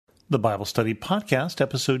The Bible Study Podcast,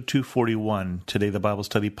 episode 241. Today, the Bible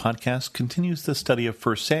Study Podcast continues the study of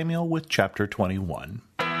 1 Samuel with chapter 21.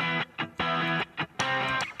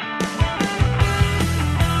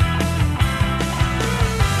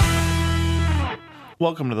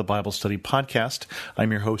 Welcome to the Bible Study Podcast.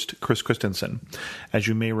 I'm your host, Chris Christensen. As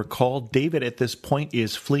you may recall, David at this point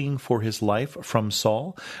is fleeing for his life from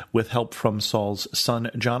Saul, with help from Saul's son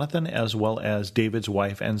Jonathan, as well as David's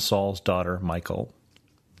wife and Saul's daughter Michal.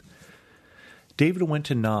 David went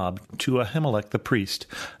to Nob, to Ahimelech the priest.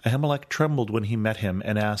 Ahimelech trembled when he met him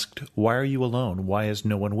and asked, "Why are you alone? Why is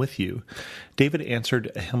no one with you?" David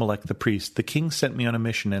answered Ahimelech the priest, "The king sent me on a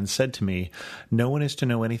mission and said to me, 'No one is to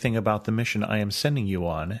know anything about the mission I am sending you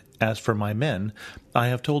on. As for my men, I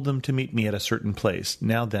have told them to meet me at a certain place.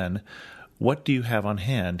 Now then, what do you have on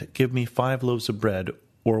hand? Give me 5 loaves of bread,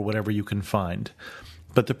 or whatever you can find.'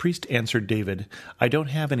 But the priest answered David, 'I don't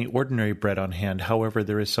have any ordinary bread on hand. However,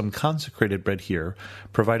 there is some consecrated bread here,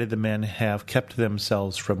 provided the men have kept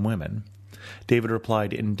themselves from women.' David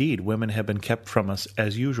replied, 'Indeed, women have been kept from us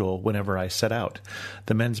as usual whenever I set out.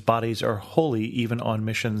 The men's bodies are holy even on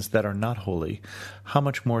missions that are not holy. How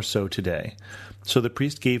much more so today?' So the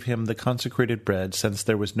priest gave him the consecrated bread, since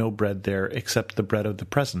there was no bread there except the bread of the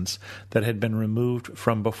presence that had been removed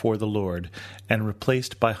from before the Lord, and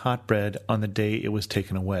replaced by hot bread on the day it was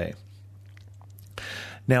taken away.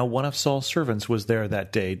 Now one of Saul's servants was there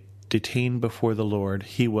that day, detained before the Lord.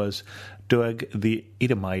 He was Doeg the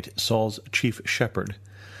Edomite, Saul's chief shepherd.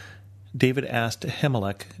 David asked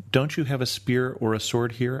Ahimelech, 'Don't you have a spear or a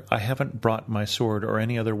sword here?' 'I haven't brought my sword or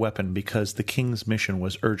any other weapon, because the king's mission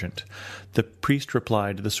was urgent.' The priest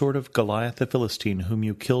replied, 'The sword of Goliath the Philistine, whom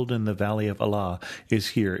you killed in the valley of Elah, is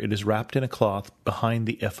here. It is wrapped in a cloth behind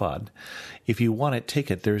the ephod. If you want it,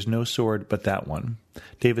 take it. There is no sword but that one.'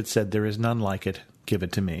 David said, 'There is none like it. Give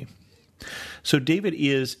it to me.'" So David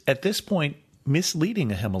is, at this point, misleading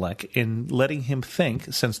Ahimelech in letting him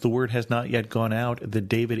think, since the word has not yet gone out, that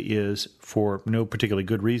David is, for no particularly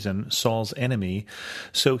good reason, Saul's enemy.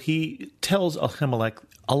 So he tells Ahimelech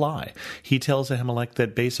a lie. He tells Ahimelech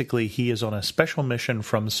that basically he is on a special mission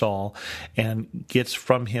from Saul and gets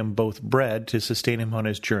from him both bread to sustain him on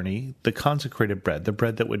his journey, the consecrated bread, the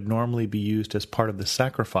bread that would normally be used as part of the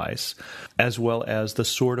sacrifice, as well as the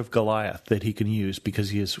sword of Goliath that he can use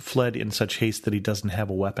because he has fled in such haste that he doesn't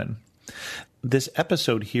have a weapon. This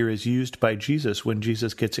episode here is used by Jesus when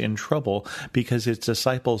Jesus gets in trouble because his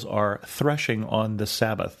disciples are threshing on the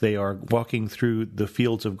Sabbath. They are walking through the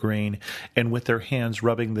fields of grain and with their hands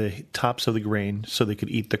rubbing the tops of the grain so they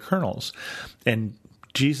could eat the kernels. And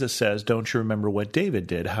Jesus says, "Don't you remember what David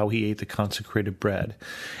did, how he ate the consecrated bread?"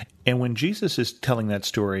 And when Jesus is telling that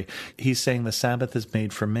story, he's saying the Sabbath is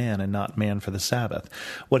made for man and not man for the Sabbath.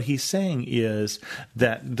 What he's saying is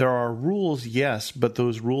that there are rules, yes, but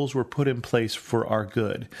those rules were put in place for our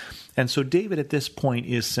good. And so David at this point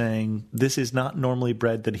is saying this is not normally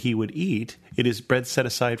bread that he would eat. It is bread set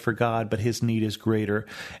aside for God, but his need is greater,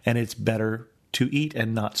 and it's better to eat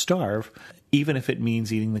and not starve, even if it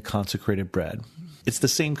means eating the consecrated bread. It's the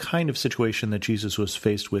same kind of situation that Jesus was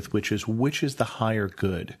faced with, which is the higher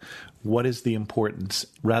good? What is the importance,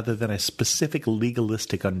 rather than a specific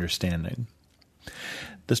legalistic understanding?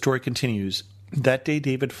 The story continues. That day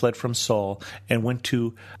David fled from Saul and went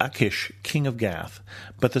to Achish, king of Gath.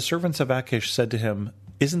 But the servants of Achish said to him,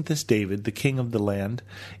 "Isn't this David, the king of the land?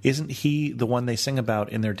 Isn't he the one they sing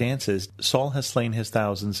about in their dances? Saul has slain his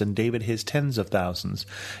thousands, and David his tens of thousands."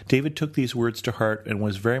 David took these words to heart and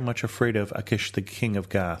was very much afraid of Achish, the king of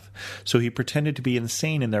Gath. So he pretended to be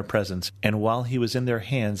insane in their presence, and while he was in their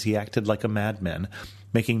hands he acted like a madman,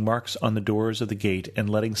 making marks on the doors of the gate and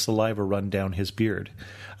letting saliva run down his beard.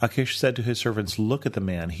 Achish said to his servants, "Look at the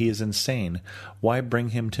man, he is insane. Why bring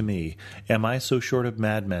him to me? Am I so short of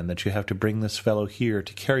madmen that you have to bring this fellow here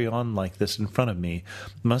to carry on like this in front of me?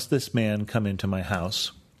 Must this man come into my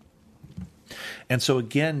house?" And so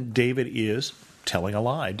again, David is telling a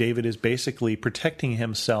lie. David is basically protecting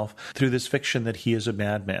himself through this fiction that he is a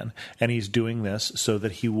madman, and he's doing this so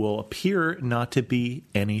that he will appear not to be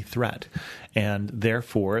any threat, and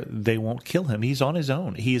therefore they won't kill him. He's on his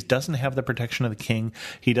own. He doesn't have the protection of the king.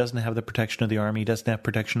 He doesn't have the protection of the army. He doesn't have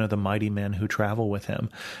protection of the mighty men who travel with him.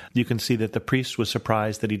 You can see that the priest was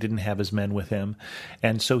surprised that he didn't have his men with him,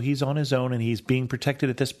 and so he's on his own, and he's being protected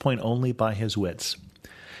at this point only by his wits.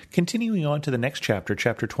 Continuing on to the next chapter,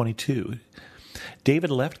 chapter 22. David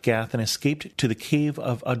left Gath and escaped to the cave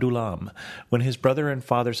of Adullam. When his brother and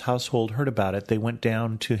father's household heard about it, they went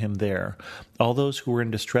down to him there. All those who were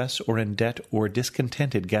in distress or in debt or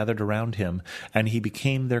discontented gathered around him, and he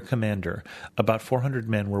became their commander. About 400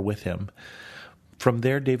 men were with him. From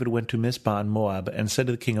there David went to Mizpah in Moab, and said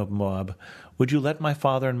to the king of Moab, "Would you let my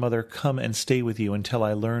father and mother come and stay with you until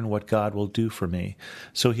I learn what God will do for me?"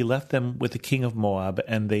 So he left them with the king of Moab,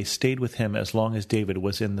 and they stayed with him as long as David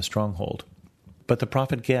was in the stronghold. But the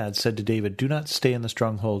prophet Gad said to David, "Do not stay in the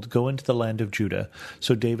stronghold, go into the land of Judah."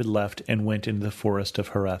 So David left and went into the forest of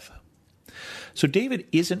Hereth. So David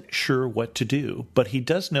isn't sure what to do, but he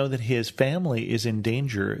does know that his family is in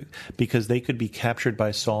danger because they could be captured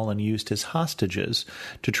by Saul and used as hostages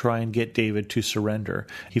to try and get David to surrender.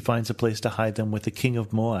 He finds a place to hide them with the king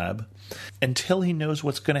of Moab until he knows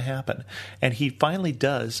what's going to happen. And he finally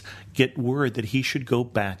does get word that he should go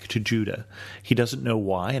back to Judah. He doesn't know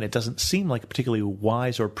why, and it doesn't seem like a particularly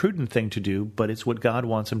wise or prudent thing to do, but it's what God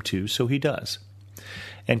wants him to, so he does.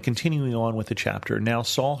 And continuing on with the chapter, now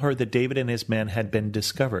Saul heard that David and his men had been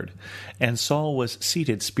discovered, and Saul was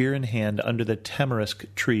seated spear in hand under the tamarisk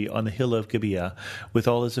tree on the hill of Gibeah, with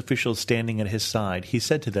all his officials standing at his side. He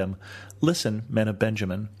said to them, "Listen, men of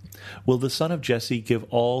Benjamin, will the son of Jesse give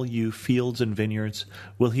all you fields and vineyards?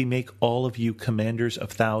 Will he make all of you commanders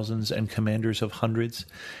of thousands and commanders of hundreds?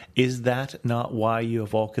 Is that not why you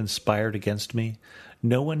have all conspired against me?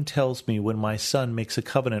 No one tells me when my son makes a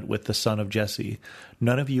covenant with the son of Jesse.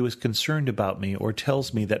 None of you is concerned about me or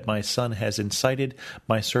tells me that my son has incited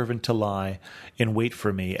my servant to lie in wait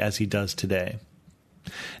for me as he does today."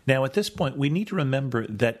 Now at this point we need to remember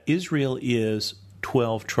that Israel is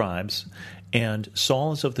 12 tribes, and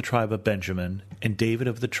Saul is of the tribe of Benjamin and David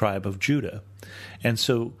of the tribe of Judah. And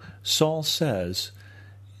so Saul says,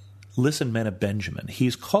 "Listen, men of Benjamin."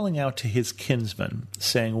 He's calling out to his kinsmen,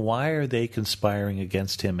 saying, why are they conspiring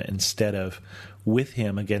against him instead of with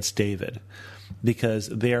him against David? Because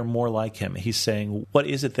they are more like him. He's saying, what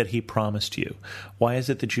is it that he promised you? Why is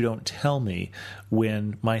it that you don't tell me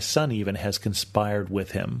when my son even has conspired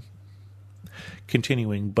with him?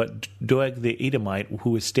 Continuing, but Doeg the Edomite, who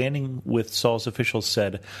was standing with Saul's officials,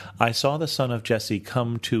 said, "I saw the son of Jesse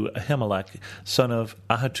come to Ahimelech, son of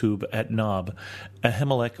Ahitub, at Nob.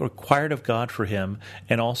 Ahimelech required of God for him,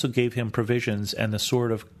 and also gave him provisions and the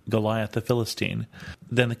sword of Goliath the Philistine."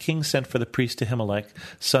 Then the king sent for the priest Ahimelech,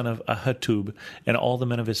 son of Ahitub, and all the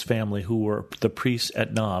men of his family who were the priests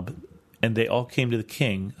at Nob, and they all came to the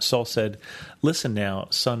king. Saul said, "Listen now,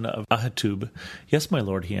 son of Ahitub." "Yes, my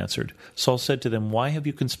lord," he answered. Saul said to them, "Why have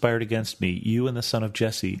you conspired against me, you and the son of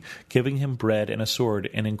Jesse, giving him bread and a sword,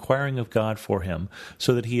 and inquiring of God for him,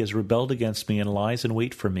 so that he has rebelled against me and lies in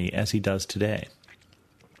wait for me, as he does today?"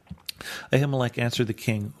 Ahimelech answered the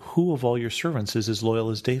king, "Who of all your servants is as loyal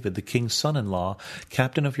as David, the king's son-in-law,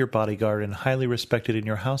 captain of your bodyguard, and highly respected in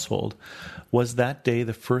your household? Was that day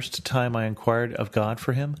the first time I inquired of God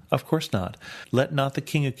for him? Of course not. Let not the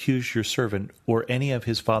king accuse your servant or any of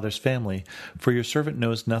his father's family, for your servant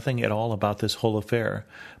knows nothing at all about this whole affair."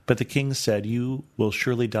 But the king said, "You will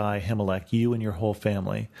surely die, Ahimelech, you and your whole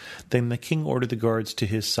family." Then the king ordered the guards to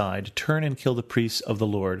his side, "Turn and kill the priests of the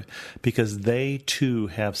Lord, because they too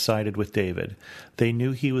have sided with David. They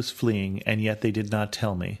knew he was fleeing, and yet they did not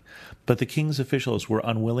tell me." But the king's officials were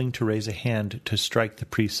unwilling to raise a hand to strike the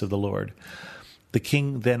priests of the Lord. The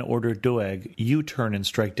king then ordered Doeg, "You turn and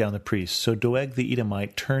strike down the priests." So Doeg the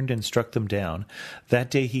Edomite turned and struck them down.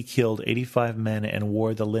 That day he killed 85 men and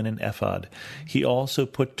wore the linen ephod. He also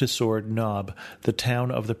put to sword Nob, the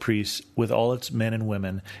town of the priests, with all its men and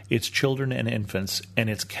women, its children and infants, and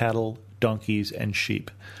its cattle, donkeys, and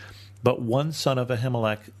sheep. But one son of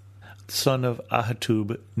Ahimelech, son of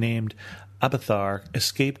Ahitub, named Abiathar,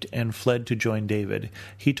 escaped and fled to join David.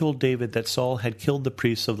 He told David that Saul had killed the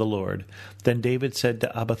priests of the Lord. Then David said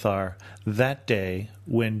to Abiathar, "That day,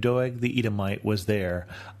 when Doeg the Edomite was there,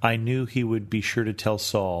 I knew he would be sure to tell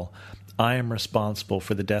Saul, 'I am responsible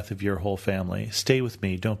for the death of your whole family. Stay with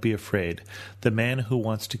me, don't be afraid. The man who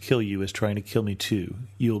wants to kill you is trying to kill me too.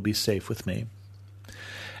 You will be safe with me.'"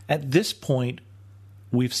 At this point,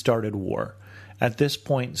 we've started war. At this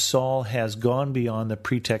point, Saul has gone beyond the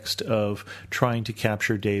pretext of trying to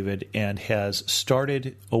capture David and has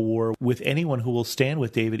started a war with anyone who will stand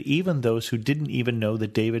with David, even those who didn't even know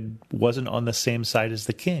that David wasn't on the same side as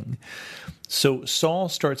the king. So Saul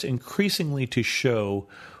starts increasingly to show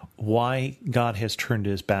why God has turned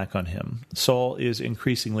his back on him. Saul is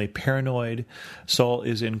increasingly paranoid. Saul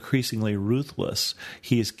is increasingly ruthless.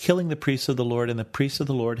 He is killing the priests of the Lord, and the priests of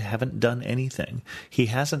the Lord haven't done anything. He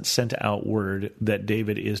hasn't sent out word that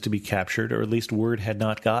David is to be captured, or at least word had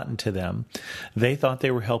not gotten to them. They thought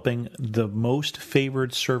they were helping the most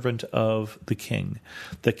favored servant of the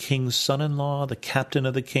king's son-in-law, the captain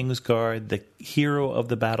of the king's guard, the hero of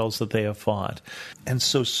the battles that they have fought. And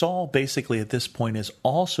so Saul basically at this point is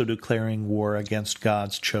also declaring war against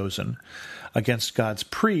God's chosen. against God's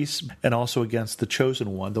priests, and also against the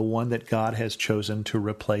chosen one, the one that God has chosen to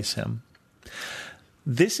replace him.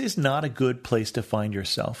 This is not a good place to find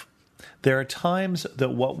yourself. There are times that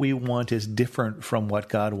what we want is different from what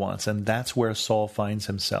God wants, and that's where Saul finds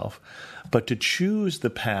himself. But to choose the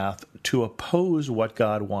path to oppose what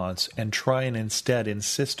God wants and try and instead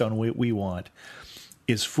insist on what we want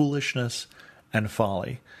is foolishness and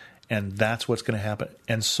folly. And that's what's going to happen.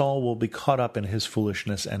 And Saul will be caught up in his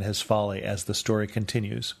foolishness and his folly as the story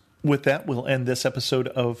continues. With that, we'll end this episode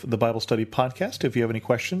of the Bible Study Podcast. If you have any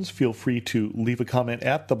questions, feel free to leave a comment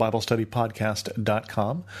at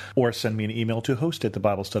thebiblestudypodcast.com or send me an email to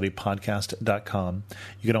host@thebiblestudypodcast.com.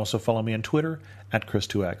 You can also follow me on Twitter at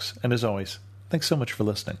Chris2X. And as always, thanks so much for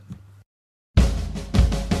listening.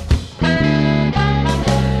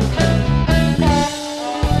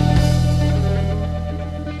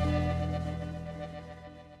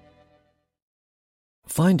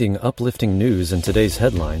 Finding uplifting news in today's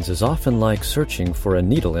headlines is often like searching for a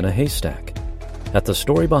needle in a haystack. At the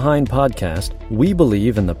Story Behind podcast, we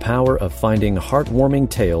believe in the power of finding heartwarming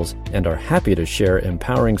tales and are happy to share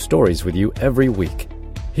empowering stories with you every week.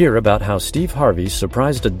 Hear about how Steve Harvey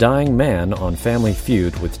surprised a dying man on Family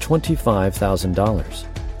Feud with $25,000.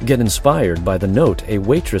 Get inspired by the note a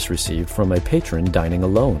waitress received from a patron dining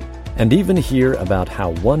alone. And even hear about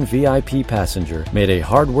how one VIP passenger made a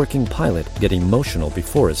hard-working pilot get emotional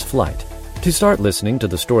before his flight. To start listening to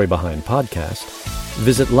the Story Behind podcast,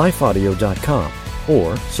 visit lifeaudio.com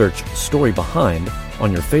or search Story Behind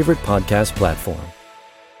on your favorite podcast platform.